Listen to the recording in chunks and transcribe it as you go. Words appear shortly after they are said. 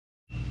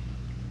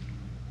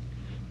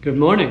Good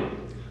morning.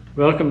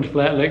 Welcome to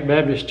Flat Lake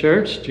Baptist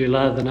Church,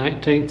 July the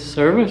 19th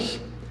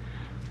service.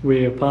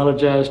 We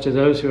apologize to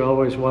those who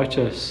always watch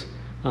us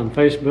on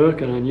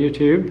Facebook and on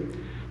YouTube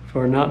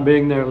for not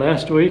being there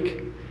last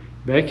week.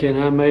 Becky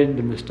and I made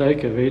the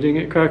mistake of eating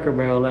at Cracker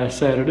Barrel last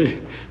Saturday,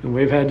 and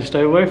we've had to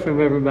stay away from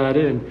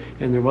everybody, and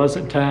there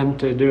wasn't time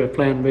to do a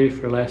Plan B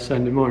for last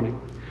Sunday morning.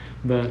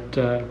 But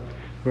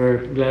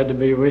we're glad to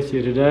be with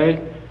you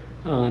today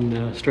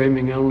on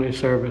streaming only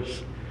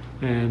service.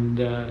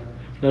 And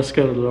let's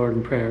go to the Lord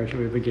in prayer as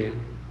we begin.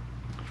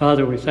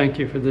 Father, we thank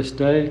you for this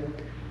day,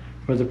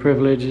 for the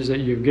privileges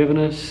that you've given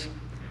us,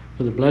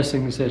 for the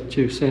blessings that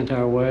you've sent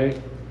our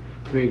way.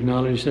 We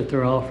acknowledge that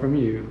they're all from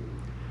you.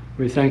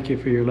 We thank you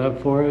for your love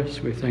for us.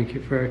 We thank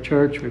you for our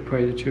church. We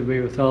pray that you'll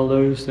be with all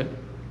those that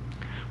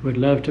would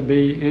love to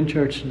be in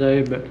church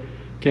today but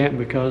can't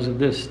because of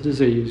this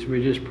disease.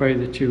 We just pray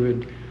that you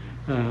would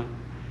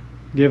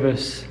give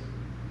us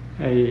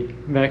a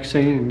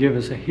vaccine and give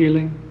us a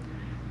healing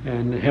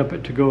and help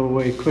it to go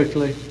away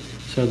quickly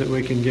so that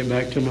we can get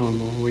back to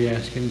normal. We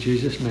ask in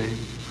Jesus' name.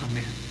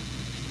 Amen.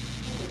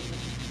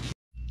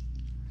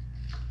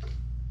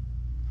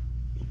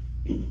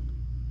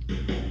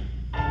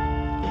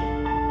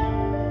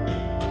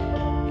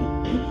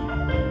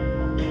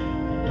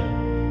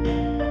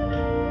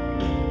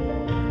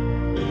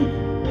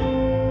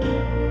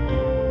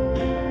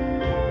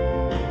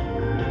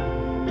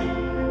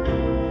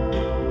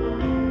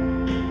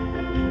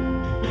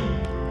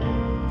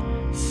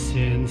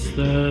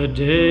 The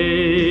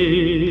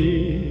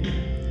day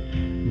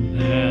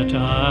that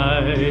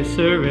I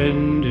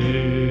surrendered,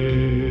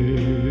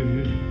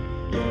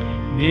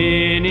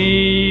 many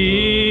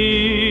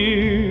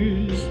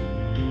years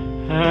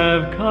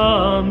have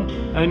come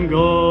and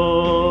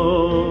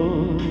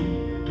gone.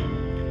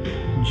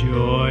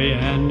 Joy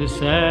and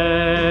sadness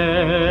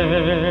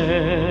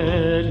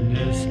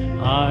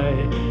I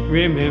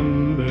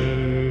remember.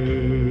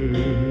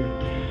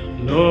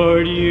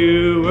 Lord,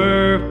 you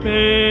were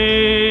faithful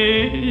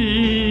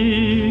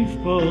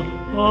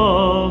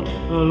all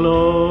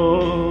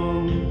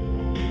along.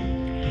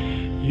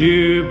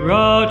 You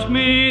brought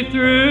me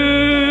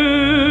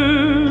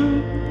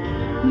through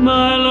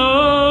my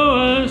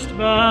lowest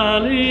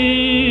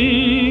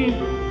valley.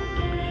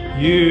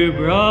 You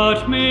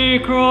brought me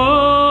across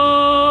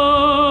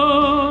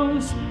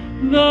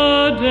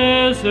the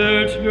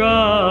desert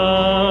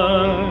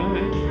dry.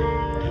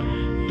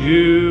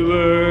 You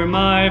were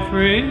my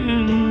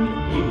friend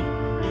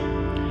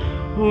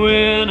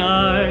when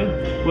I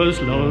was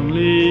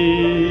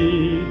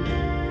lonely.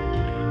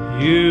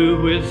 You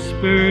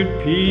whispered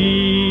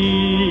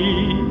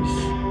peace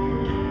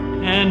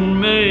and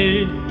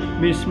made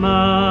me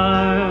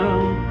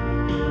smile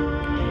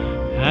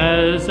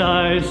as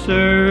I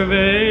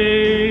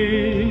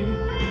survey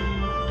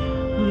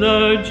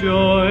the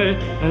joy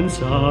and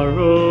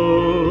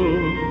sorrow.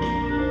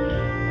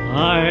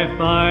 I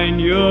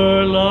find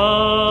your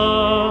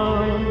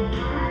love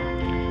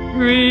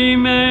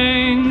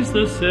remains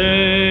the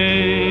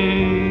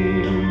same,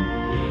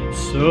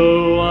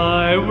 so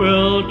I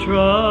will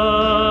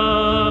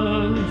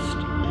trust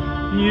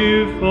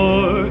you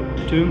for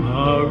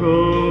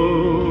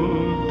tomorrow,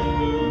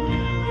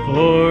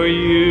 for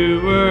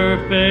you were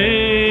faithful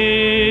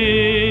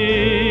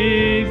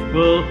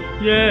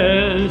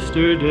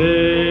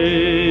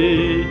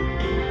yesterday.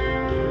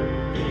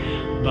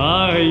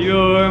 By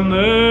your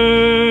mercy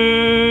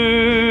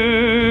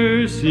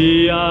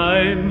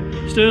I'm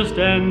still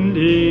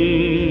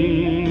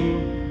standing.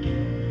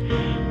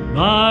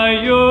 By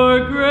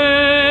your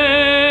grace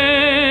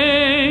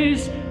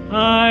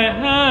I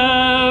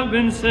have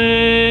been saved.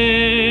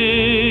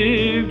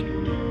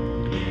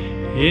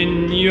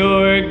 In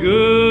your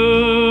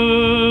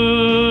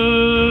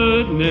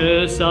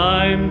goodness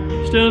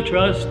I'm still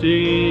trusting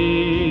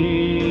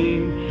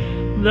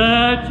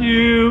that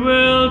you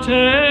will take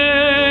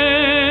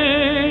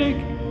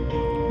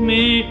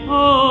me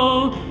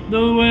all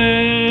the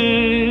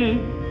way.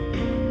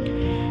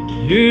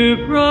 You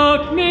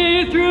brought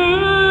me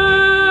through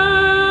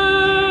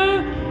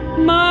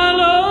my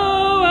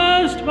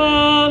lowest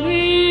valley.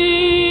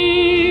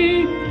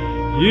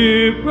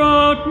 You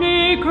brought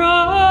me across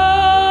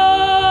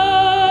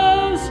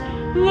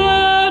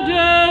the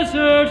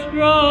desert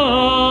dry.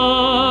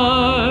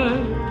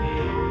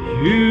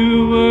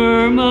 You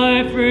were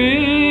my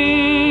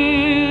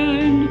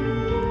friend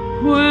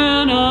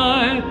when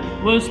I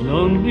was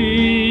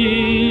lonely.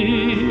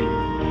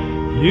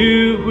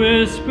 You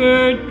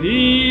whispered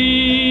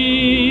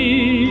peace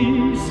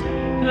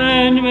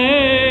and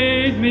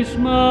made me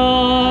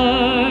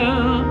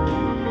smile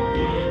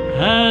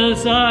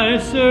as I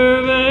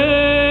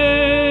survey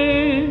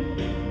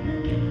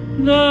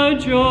the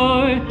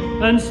joy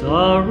and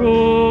sorrow.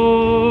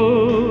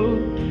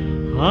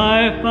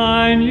 I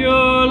find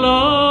your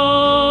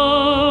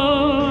love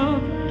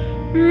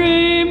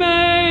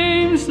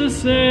remains the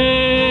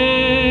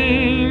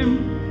same,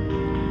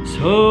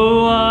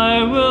 so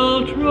I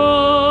will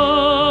trust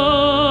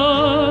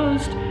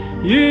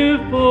you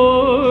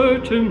for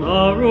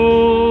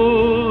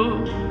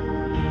tomorrow,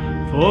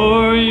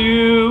 for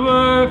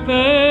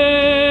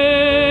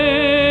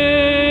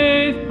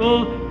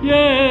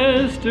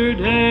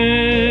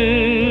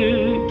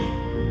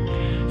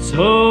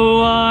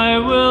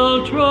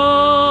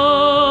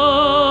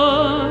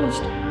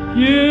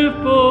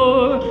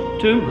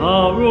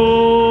tomorrow,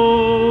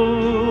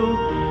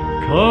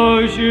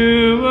 'cause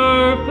you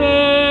were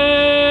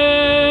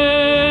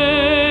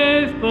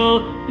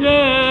faithful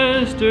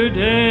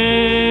yesterday.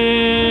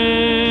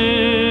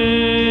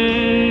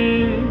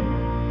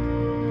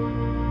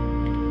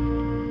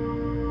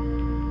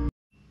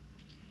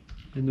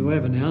 In the way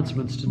of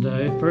announcements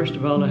today, first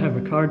of all, I have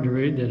a card to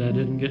read that I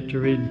didn't get to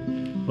read.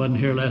 Wasn't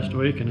here last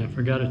week and I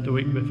forgot it the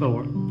week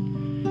before.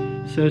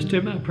 It says,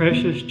 "To my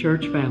precious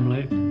church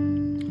family,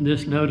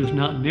 this note is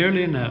not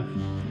nearly enough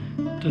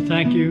to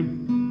thank you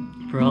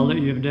for all that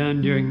you have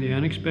done during the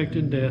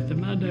unexpected death of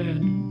my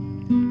dad.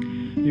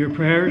 Your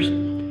prayers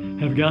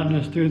have gotten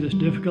us through this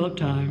difficult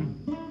time,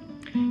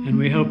 and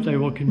we hope they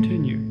will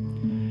continue.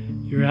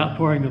 Your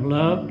outpouring of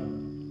love,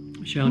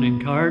 shown in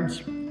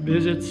cards,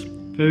 visits,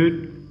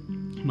 food,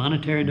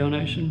 monetary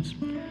donations,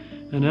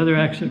 and other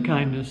acts of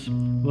kindness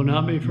will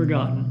not be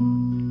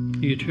forgotten.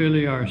 You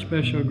truly are a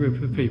special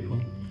group of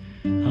people.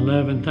 I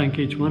love and thank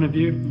each one of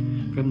you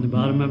from the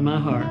bottom of my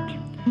heart.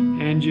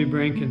 Angie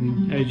Brink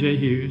and AJ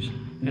Hughes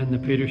and the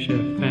Peter Schiff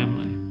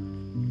family."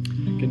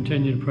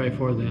 Continue to pray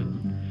for them.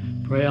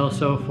 Pray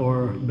also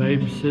for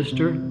Babe's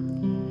sister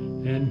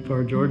and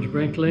for George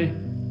Brinkley.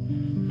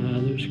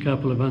 There's a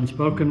couple of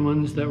unspoken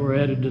ones that were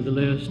added to the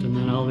list, and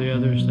then all the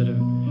others that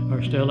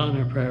are still on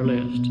our prayer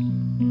list.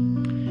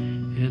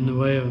 In the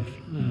way of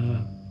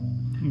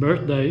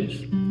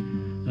birthdays,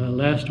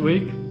 last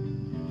week,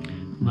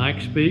 Mike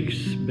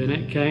Speaks,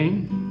 Bennett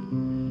Kane.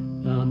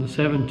 On the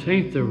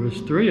 17th, there was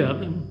 3 of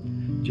them: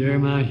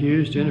 Jeremiah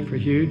Hughes, Jennifer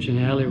Hughes, and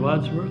Allie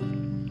Wadsworth.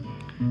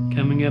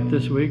 Coming up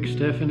this week,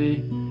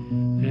 Stephanie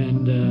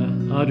and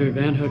Audrey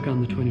Van Hook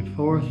on the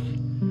 24th,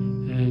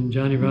 and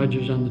Johnny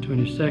Rogers on the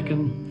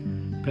 22nd,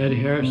 Patty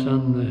Harris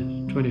on the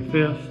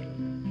 25th,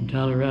 and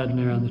Tyler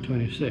Radner on the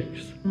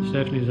 26th.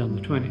 Stephanie's on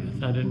the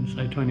 20th. I didn't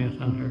say 20th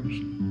on hers.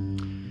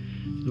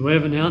 The way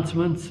of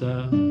announcements,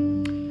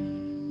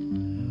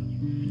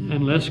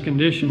 unless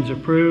conditions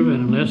approve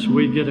and unless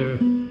we get a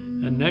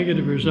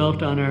negative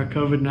result on our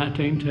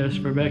COVID-19 test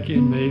for Becky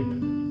and me,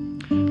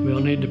 we'll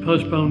need to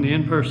postpone the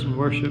in-person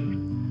worship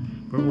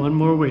for 1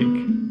 more week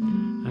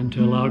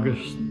until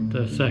August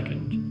the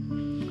 2nd.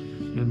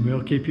 And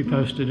we'll keep you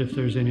posted if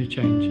there's any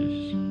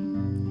changes.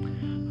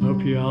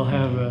 Hope you all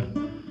have a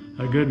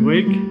good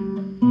week,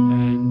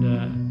 and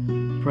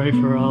pray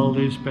for all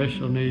these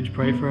special needs.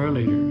 Pray for our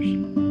leaders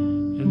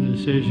and the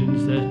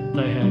decisions that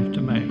they have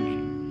to make.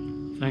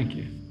 Thank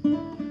you.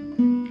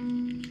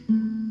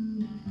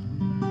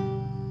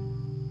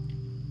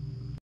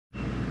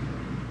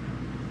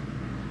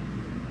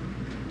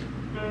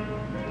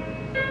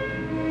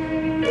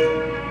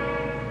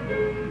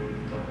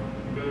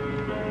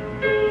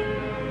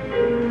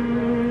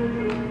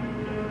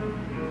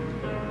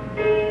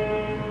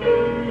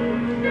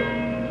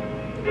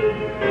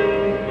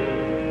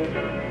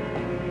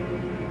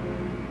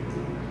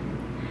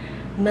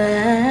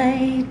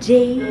 My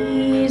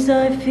days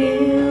are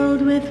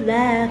filled with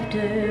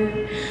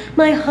laughter.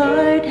 My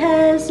heart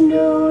has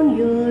known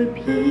your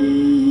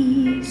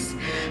peace.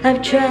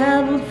 I've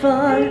traveled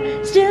far,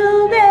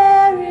 still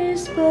there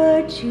is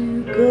far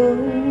to go.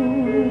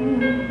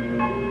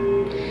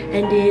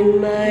 And in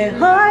my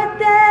heart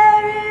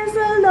there is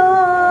a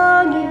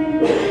longing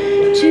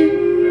to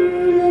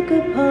look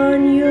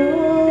upon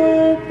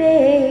your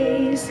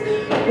face.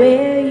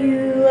 Where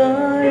you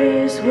are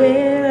is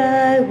where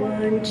I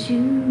want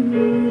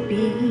to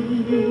be.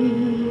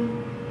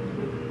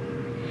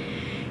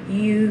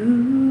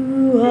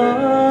 You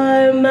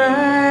are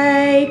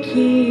my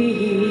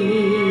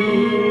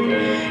King.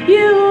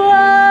 You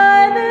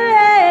are the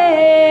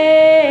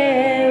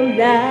Lamb,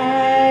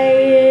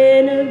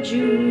 Lion of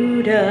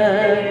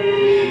Judah,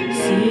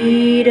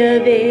 seed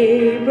of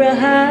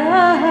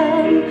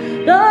Abraham,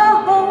 the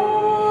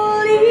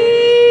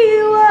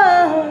Holy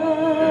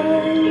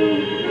One,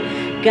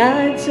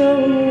 God's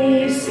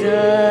only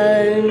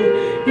Son.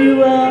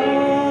 You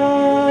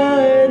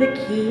are the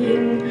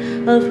King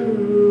of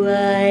who I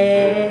am.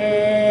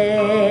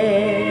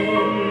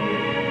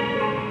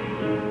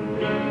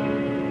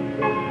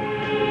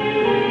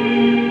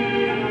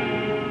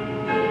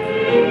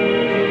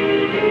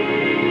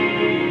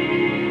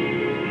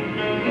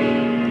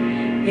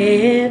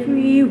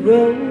 Every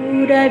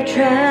road I've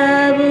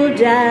traveled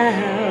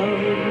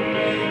down,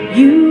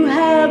 you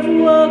have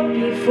walked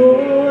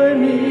before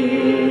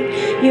me.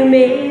 You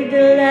made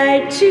the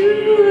light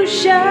to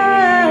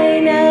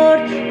shine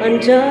out on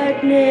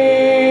darkness.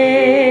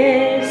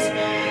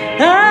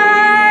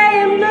 I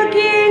am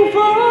looking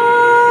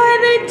for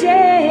the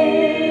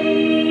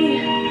day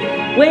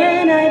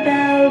when I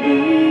bow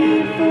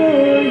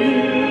before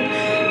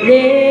you,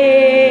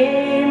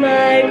 lay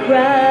my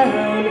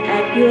crown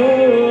at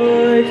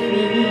your feet.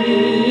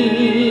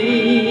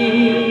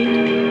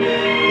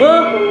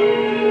 Oh,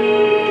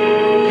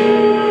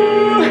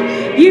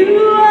 you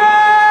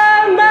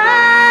are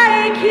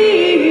my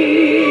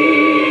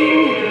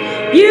King.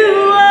 You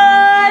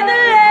are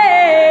the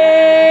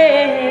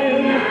Lamb,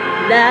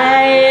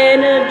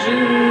 Lion of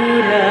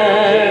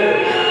Judah,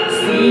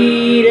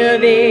 seed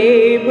of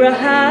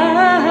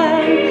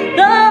Abraham,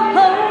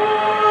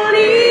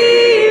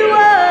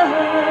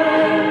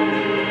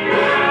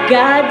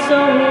 God's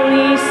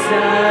only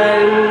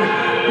Son.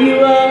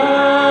 You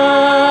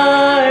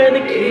are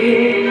the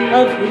King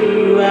of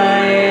who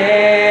I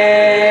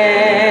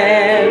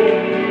am.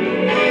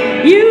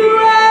 You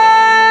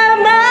are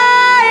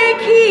my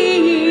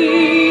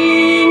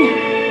King.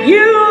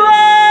 You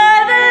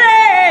are the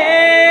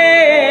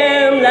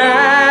Lamb,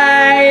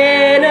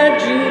 Lion of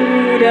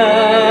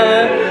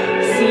Judah,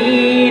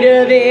 seed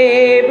of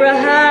Abraham,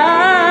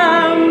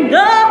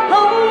 the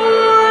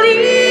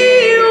Holy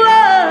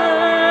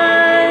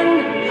One,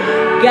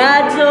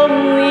 God's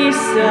only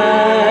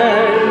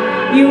Son.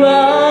 You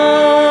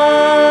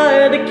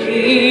are the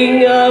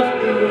King of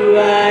who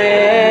I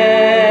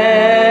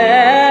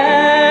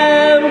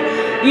am.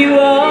 You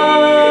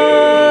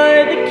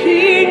are the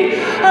King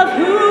of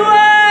who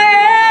I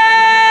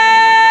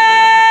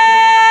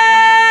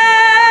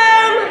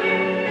am.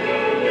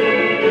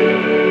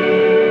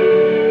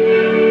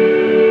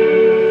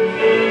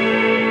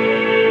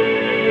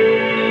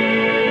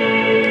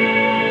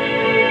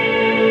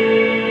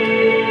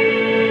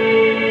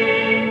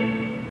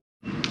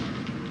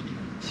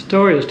 The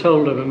story is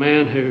told of a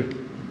man who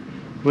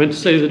went to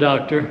see the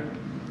doctor.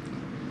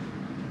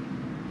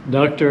 The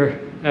doctor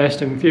asked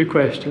him a few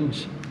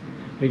questions,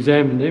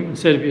 examined him, and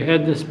said, "Have you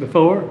had this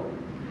before?"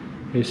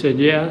 He said,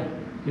 "Yeah."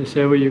 He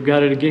said, "Well, you've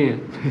got it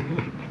again."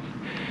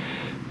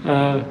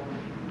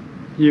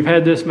 You've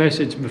had this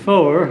message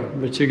before,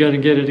 but you're going to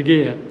get it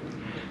again.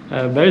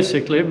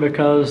 Basically,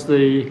 because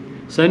the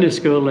Sunday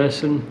school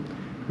lesson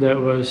that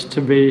was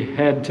to be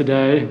had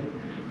today,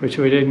 which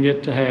we didn't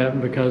get to have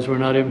because we're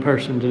not in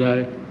person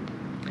today,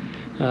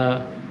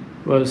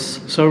 was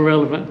so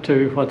relevant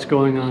to what's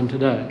going on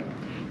today.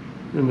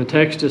 And the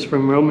text is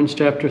from Romans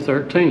chapter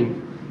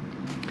 13.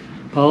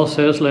 Paul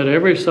says, "Let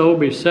every soul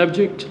be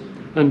subject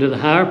unto the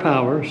higher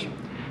powers,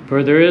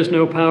 for there is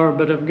no power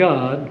but of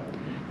God.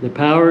 The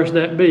powers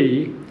that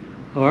be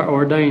are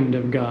ordained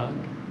of God."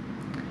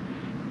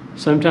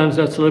 Sometimes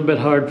that's a little bit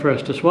hard for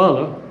us to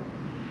swallow.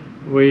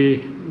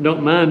 We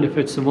don't mind if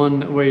it's the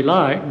one that we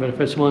like, but if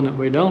it's one that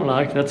we don't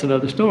like, that's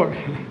another story.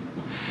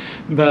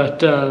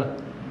 But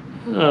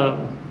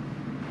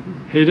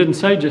he didn't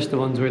say just the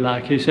ones we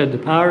like. He said the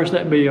powers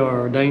that be are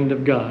ordained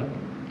of God.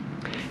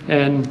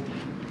 And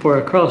for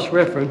a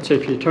cross-reference,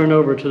 if you turn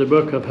over to the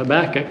book of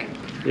Habakkuk,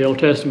 the Old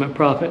Testament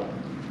prophet,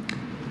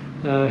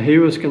 he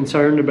was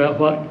concerned about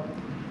what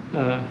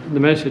the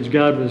message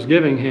God was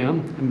giving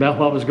him, about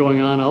what was going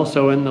on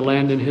also in the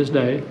land in his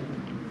day.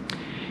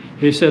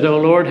 He said, "O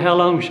Lord, how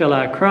long shall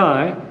I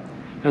cry,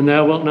 and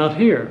thou wilt not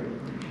hear?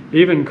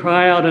 Even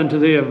cry out unto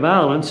thee of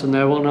violence, and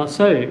thou wilt not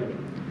save.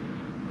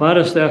 Why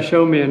dost thou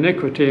show me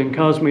iniquity, and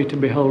cause me to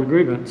behold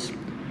grievance?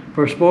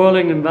 For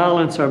spoiling and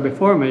violence are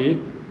before me,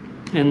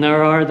 and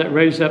there are that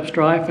raise up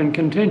strife and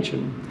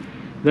contention.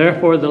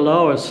 Therefore the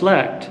law is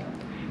slacked,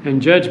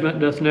 and judgment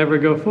doth never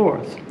go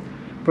forth.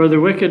 For the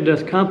wicked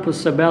doth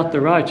compass about the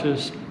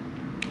righteous,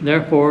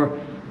 therefore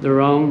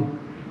wrong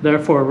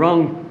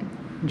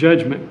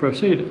judgment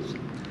proceedeth."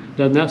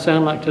 Doesn't that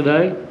sound like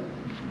today?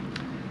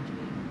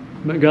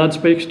 But God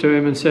speaks to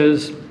him and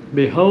says,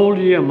 "Behold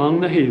ye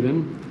among the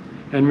heathen,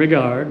 and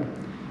regard,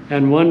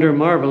 and wonder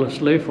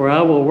marvelously, for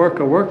I will work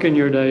a work in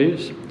your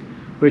days,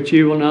 which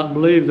ye will not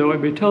believe, though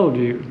it be told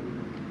you.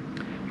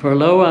 For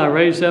lo, I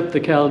raise up the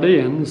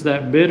Chaldeans,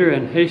 that bitter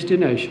and hasty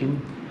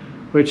nation,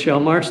 which shall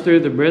march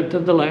through the breadth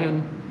of the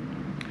land,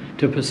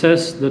 to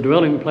possess the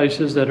dwelling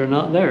places that are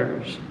not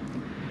theirs.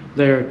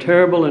 They are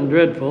terrible and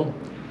dreadful.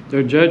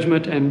 Their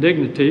judgment and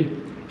dignity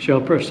shall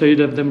proceed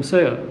of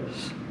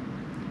themselves."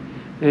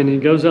 And he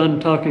goes on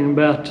talking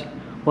about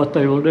what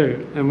they will do.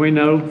 And we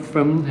know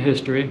from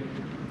history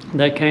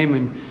they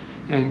came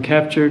and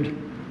captured,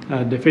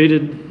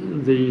 defeated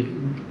the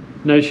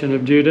nation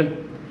of Judah,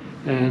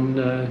 and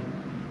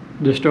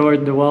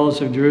destroyed the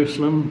walls of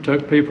Jerusalem,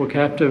 took people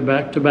captive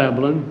back to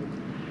Babylon,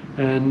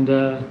 and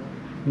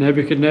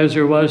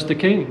Nebuchadnezzar was the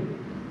king.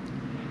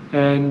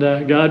 And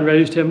God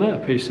raised him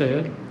up, he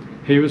said.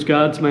 He was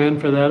God's man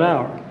for that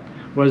hour.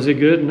 Was he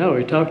good? No.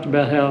 He talked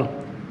about how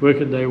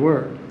wicked they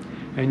were.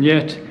 And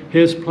yet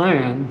his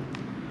plan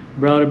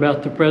brought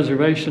about the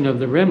preservation of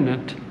the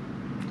remnant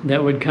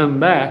that would come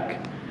back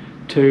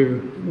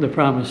to the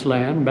promised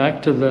land,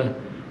 back to the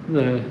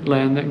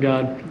land that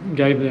God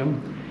gave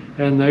them.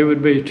 And they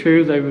would be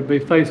true, they would be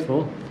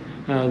faithful,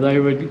 they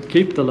would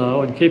keep the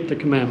law and keep the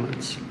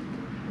commandments.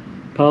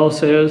 Paul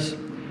says,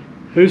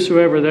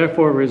 "Whosoever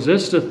therefore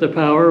resisteth the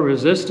power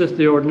resisteth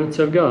the ordinance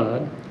of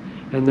God,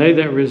 and they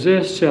that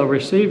resist shall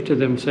receive to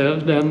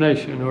themselves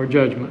damnation," or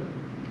judgment.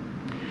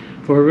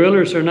 "For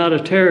rulers are not a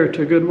terror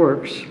to good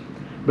works,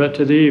 but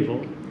to the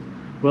evil.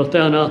 Wilt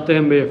thou not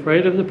then be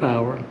afraid of the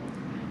power?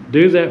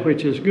 Do that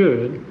which is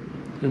good,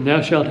 and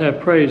thou shalt have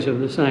praise of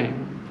the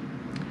same."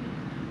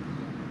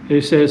 He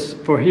says,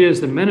 "For he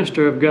is the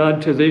minister of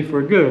God to thee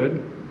for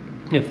good.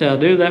 If thou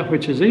do that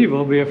which is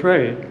evil, be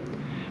afraid.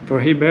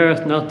 For he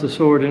beareth not the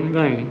sword in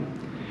vain.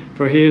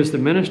 For he is the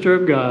minister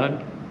of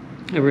God,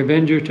 a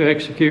revenger to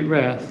execute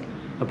wrath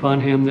upon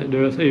him that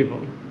doeth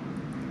evil."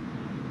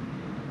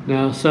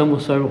 Now some will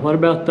say, "Well, what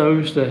about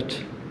those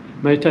that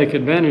may take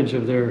advantage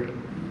of their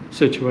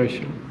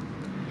situation.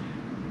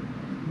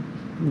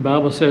 The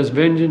Bible says,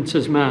 "Vengeance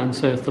is mine,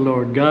 saith the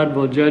Lord. God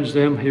will judge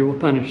them, he will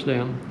punish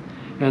them,"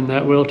 and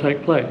that will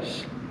take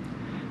place.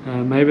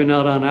 Maybe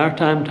not on our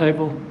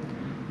timetable,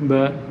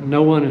 but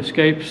no one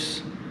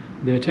escapes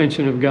the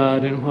attention of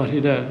God in what he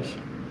does.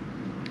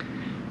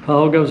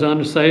 Paul goes on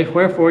to say,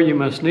 "Wherefore you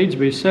must needs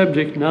be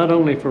subject not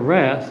only for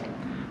wrath,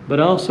 but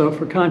also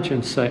for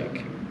conscience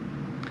sake."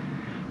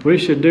 We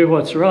should do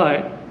what's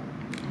right,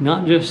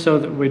 not just so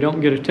that we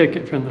don't get a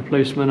ticket from the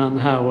policeman on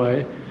the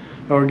highway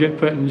or get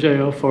put in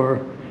jail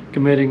for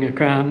committing a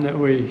crime that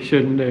we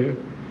shouldn't do,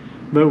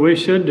 but we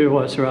should do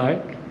what's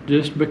right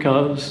just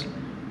because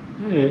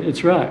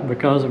it's right,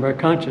 because of our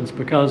conscience,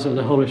 because of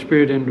the Holy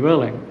Spirit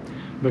indwelling,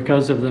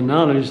 because of the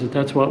knowledge that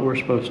that's what we're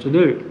supposed to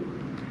do.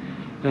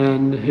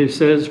 And he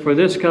says, "For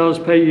this cause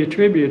pay ye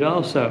tribute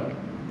also."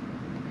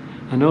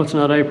 I know it's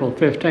not April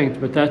 15th,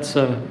 but that's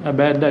a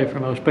bad day for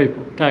most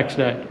people, tax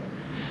day.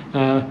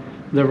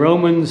 The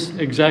Romans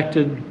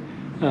exacted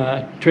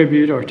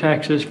tribute or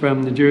taxes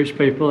from the Jewish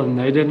people, and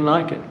they didn't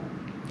like it.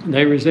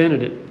 They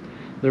resented it.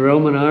 The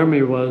Roman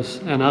army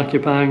was an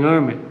occupying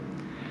army.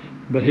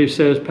 But he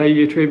says, "Pay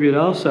ye tribute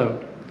also,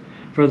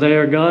 for they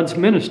are God's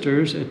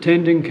ministers,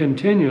 attending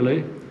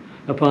continually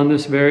upon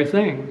this very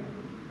thing.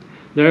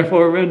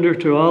 Therefore render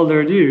to all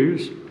their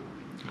dues,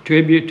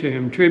 tribute to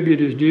him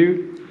tribute is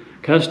due,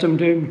 custom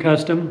to him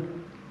custom,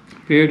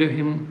 fear to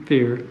him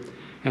fear,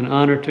 and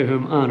honor to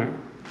whom honor."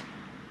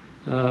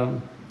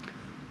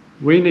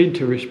 We need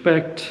to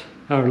respect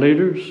our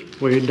leaders.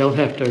 We don't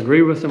have to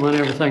agree with them on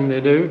everything they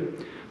do,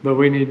 but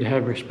we need to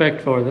have respect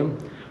for them,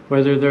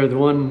 whether they're the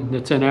one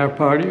that's in our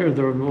party or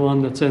the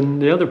one that's in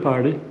the other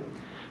party.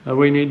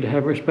 We need to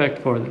have respect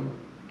for them.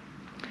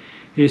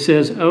 He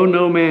says, "Owe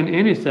no man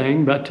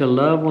anything but to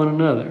love one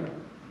another."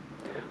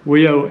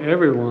 We owe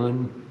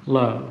everyone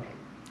love.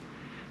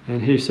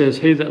 And he says,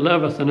 "He that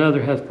loveth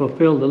another hath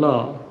fulfilled the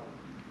law."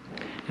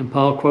 And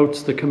Paul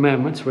quotes the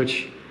commandments,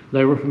 which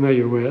they were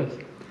familiar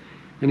with.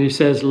 And he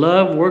says,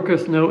 "Love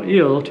worketh no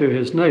ill to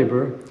his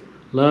neighbor.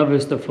 Love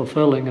is the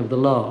fulfilling of the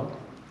law."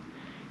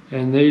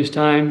 In these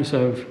times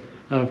of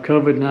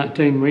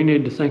COVID-19, we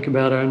need to think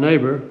about our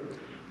neighbor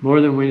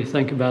more than we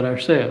think about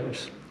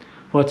ourselves.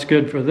 What's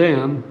good for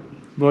them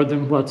more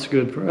than what's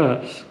good for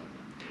us.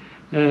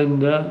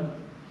 And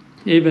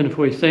even if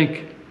we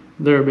think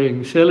they're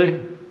being silly,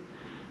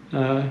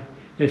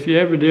 if you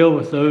ever deal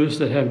with those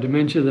that have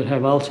dementia, that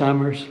have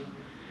Alzheimer's,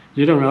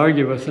 you don't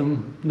argue with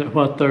them that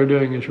what they're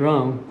doing is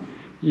wrong.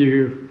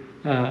 You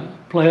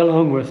play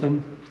along with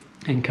them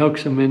and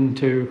coax them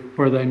into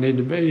where they need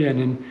to be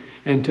and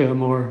into a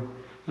more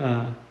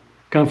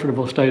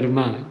comfortable state of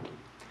mind.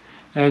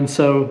 And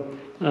so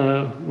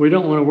we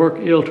don't want to work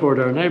ill toward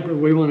our neighbor.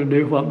 We want to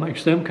do what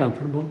makes them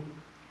comfortable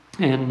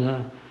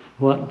and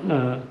what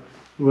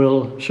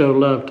will show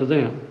love to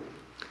them.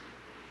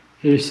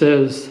 He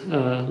says,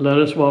 "Let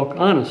us walk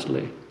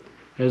honestly,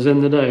 as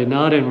in the day,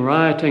 not in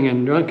rioting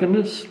and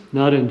drunkenness,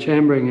 not in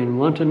chambering and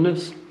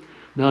wantonness,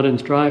 not in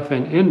strife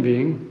and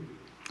envying,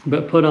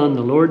 but put on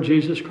the Lord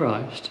Jesus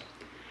Christ,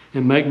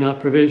 and make not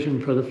provision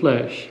for the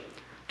flesh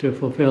to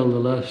fulfill the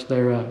lust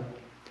thereof."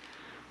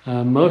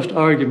 Most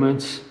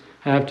arguments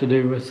have to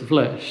do with the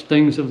flesh,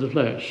 things of the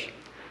flesh,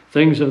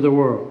 things of the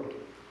world.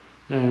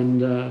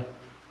 And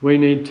we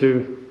need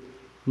to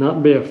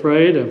not be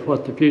afraid of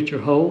what the future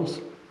holds.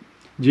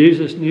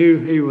 Jesus knew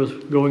he was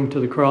going to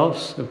the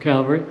cross of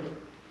Calvary,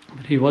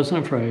 but he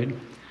wasn't afraid.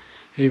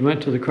 He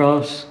went to the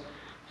cross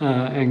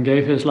and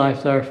gave his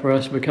life there for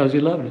us because he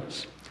loved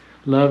us.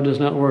 Love does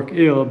not work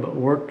ill, but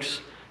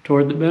works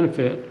toward the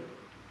benefit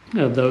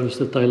of those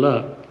that they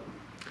love.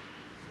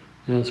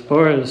 And as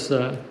far as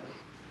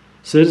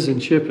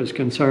citizenship is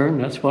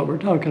concerned, that's what we're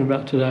talking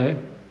about today.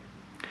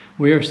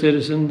 We are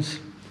citizens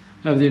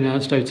of the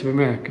United States of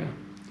America.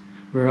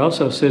 We're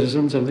also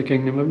citizens of the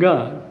kingdom of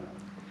God.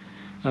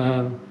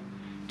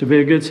 To be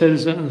a good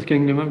citizen of the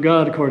kingdom of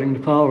God, according to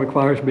Paul,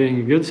 requires being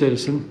a good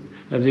citizen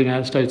of the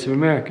United States of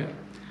America,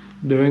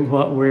 doing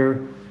what we're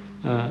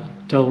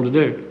told to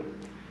do.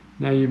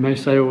 Now you may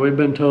say, well, we've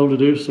been told to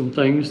do some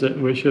things that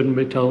we shouldn't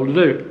be told to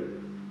do.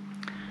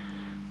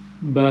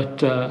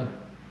 But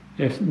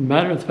if the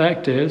matter of the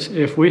fact is,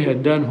 if we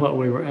had done what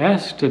we were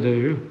asked to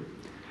do,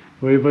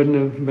 we wouldn't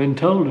have been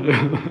told to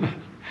do.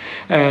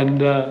 And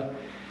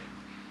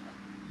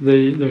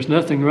there's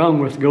nothing wrong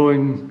with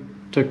going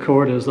to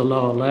court as the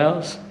law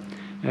allows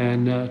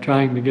and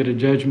trying to get a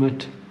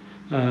judgment,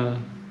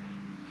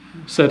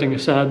 setting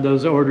aside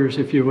those orders,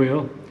 if you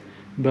will.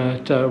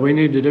 But we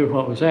need to do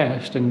what was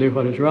asked and do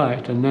what is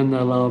right, and then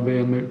they'll all be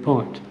a moot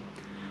point.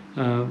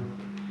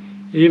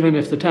 Even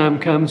if the time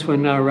comes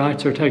when our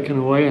rights are taken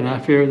away, and I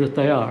fear that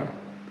they are,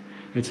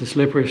 it's a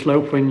slippery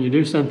slope. When you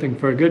do something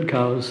for a good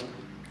cause,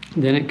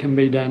 then it can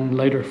be done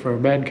later for a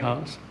bad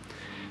cause.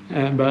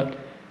 But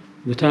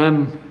the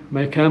time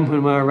may come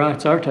when our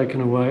rights are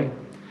taken away.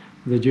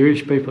 The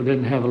Jewish people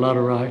didn't have a lot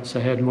of rights.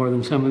 They had more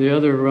than some of the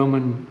other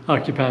Roman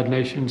occupied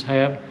nations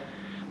have.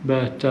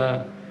 But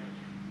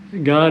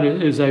God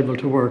is able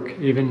to work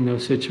even in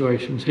those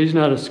situations. He's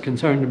not as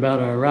concerned about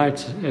our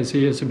rights as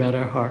he is about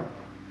our heart.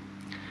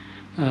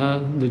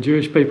 The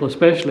Jewish people,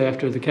 especially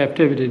after the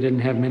captivity, didn't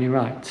have many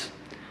rights,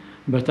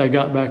 but they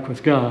got back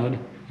with God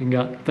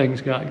and things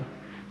got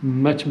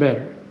much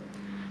better.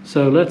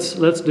 So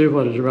let's do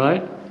what is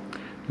right.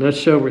 Let's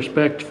show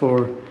respect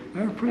for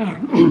our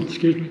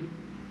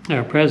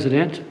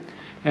president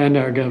and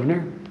our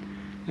governor,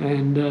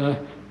 and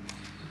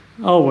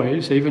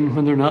always, even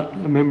when they're not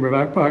a member of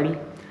our party,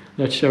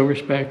 let's show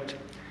respect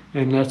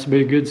and let's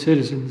be good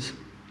citizens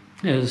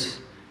as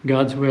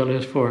God's will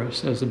is for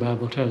us, as the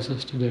Bible tells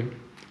us to do.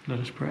 Let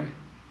us pray.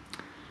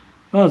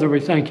 Father, we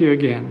thank you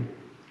again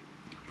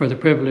for the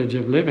privilege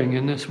of living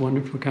in this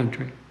wonderful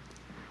country,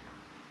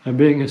 of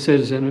being a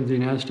citizen of the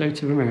United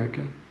States of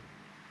America.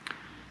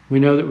 We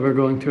know that we're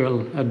going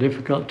through a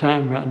difficult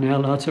time right now,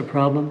 lots of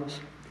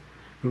problems,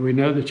 but we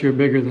know that you're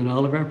bigger than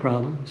all of our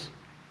problems.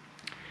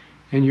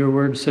 And your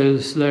word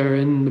says there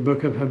in the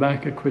book of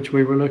Habakkuk, which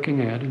we were looking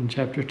at in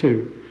chapter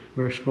 2,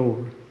 verse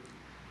 4,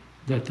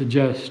 that the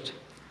just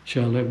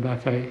shall live by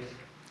faith.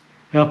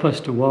 Help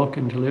us to walk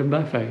and to live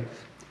by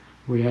faith.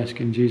 We ask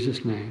in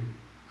Jesus' name.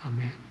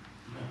 Amen.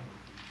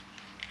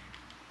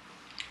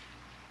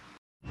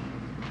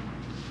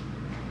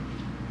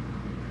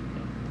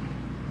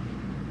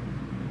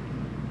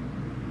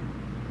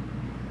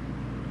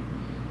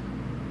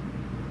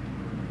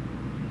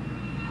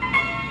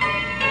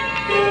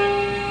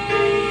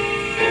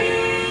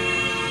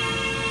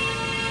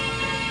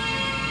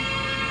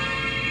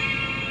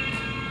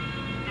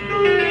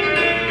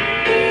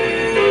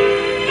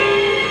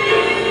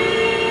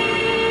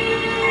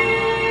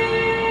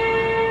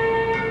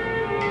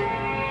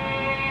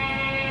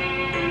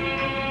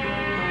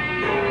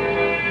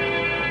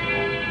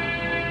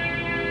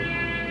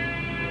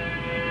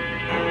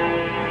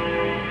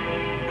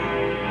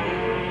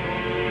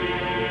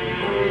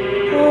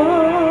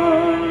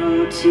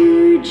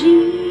 To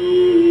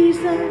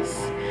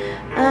Jesus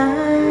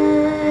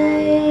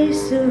I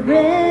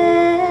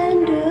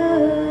surrender,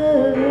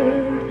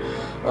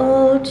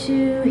 all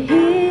to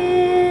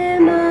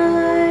him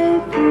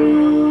I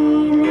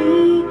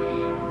freely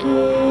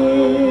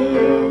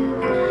give.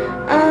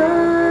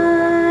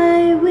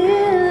 I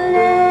will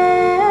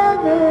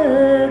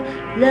ever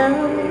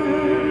love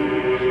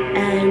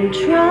and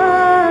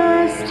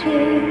trust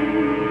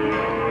him,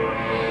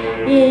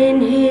 in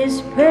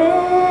his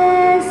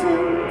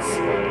presence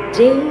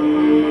daily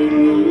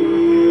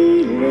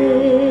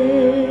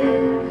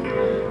live.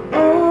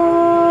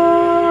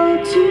 All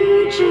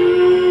to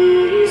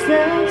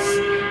Jesus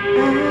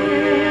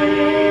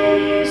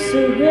I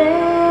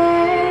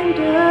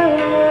surrender,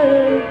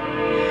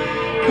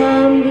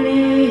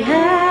 humbly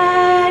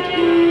at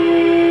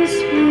his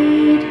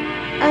feet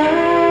I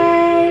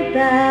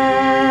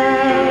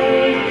bow.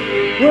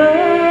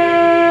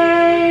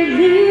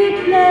 Worldly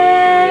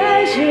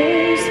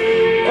pleasures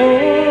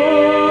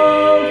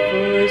all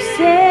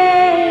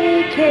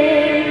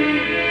forsaken,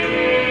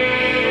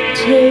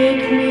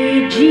 take me,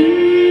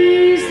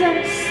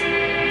 Jesus,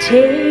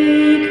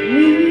 take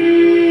me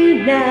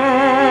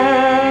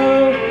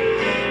now.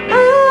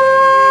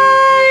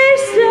 I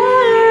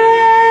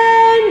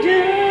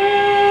surrender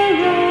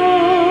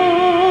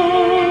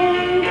all.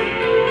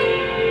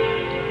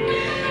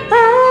 I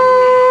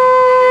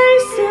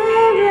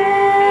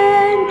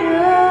surrender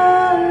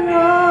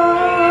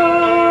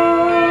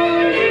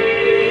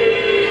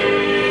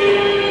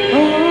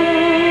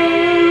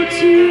all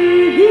to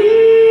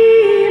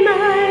thee,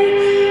 my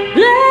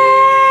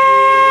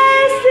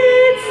blessed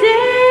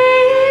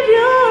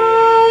Savior.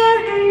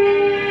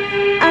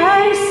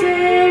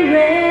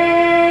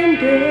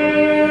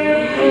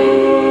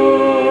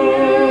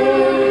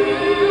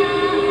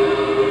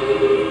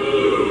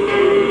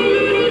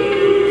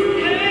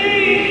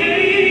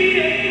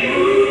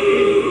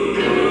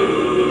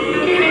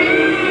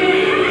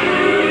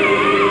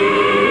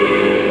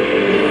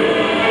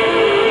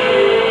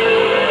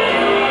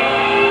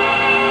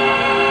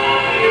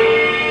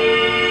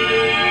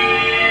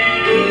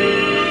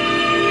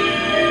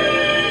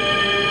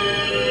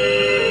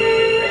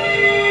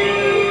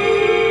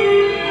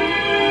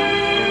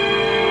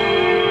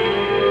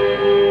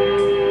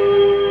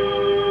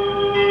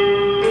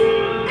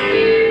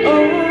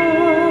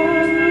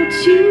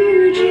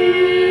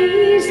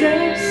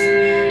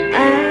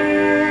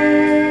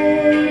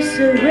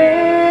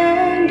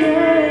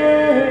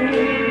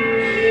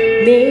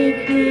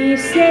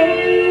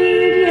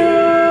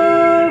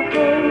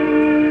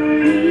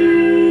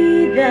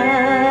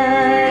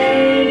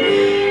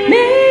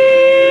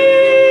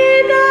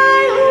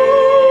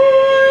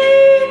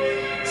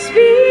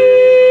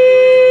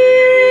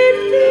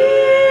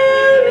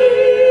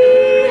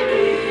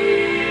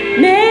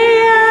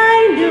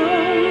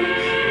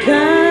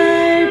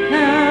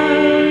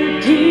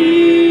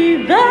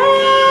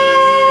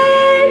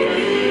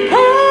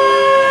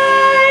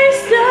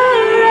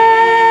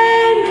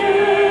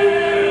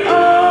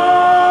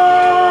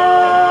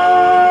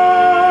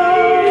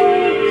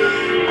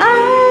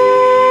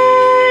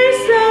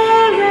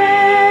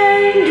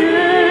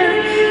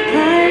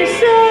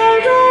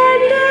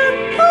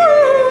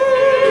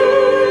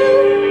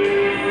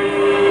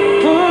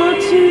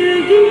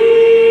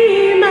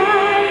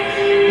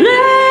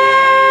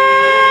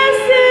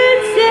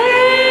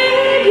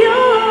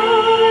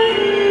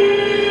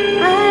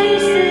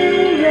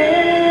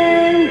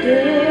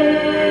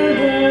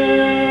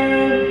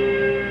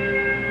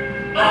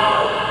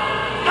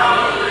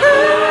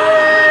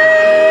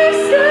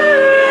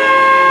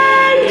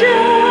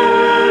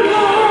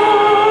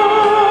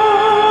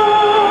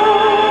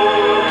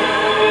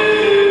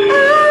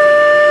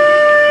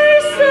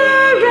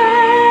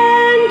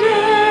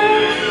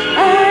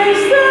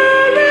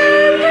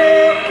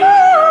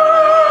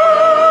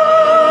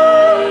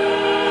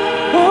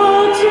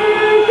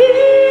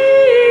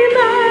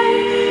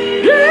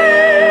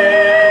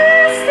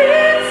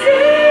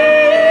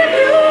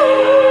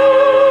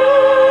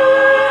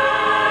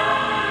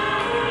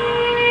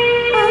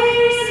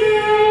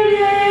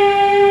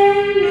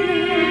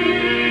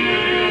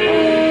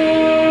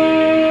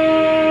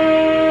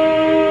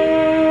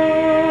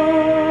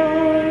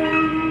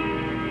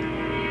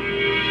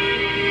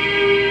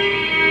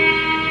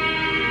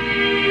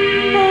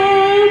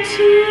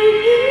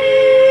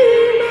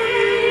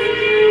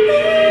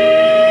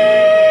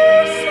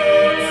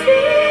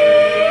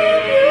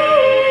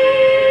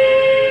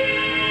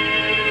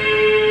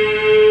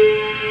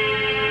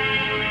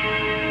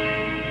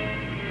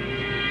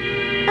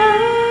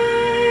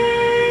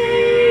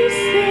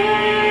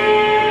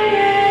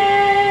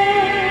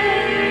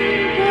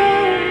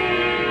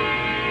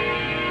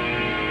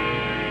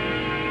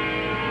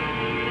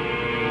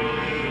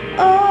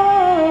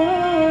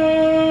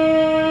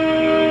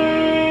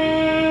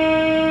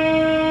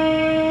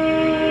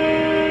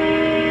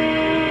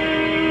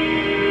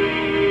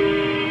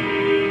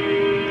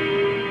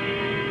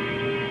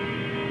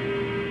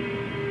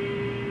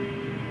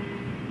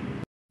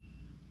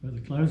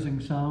 closing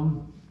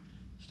song,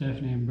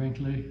 Stephanie and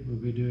Brinkley will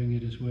be doing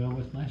it as well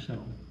with my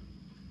soul.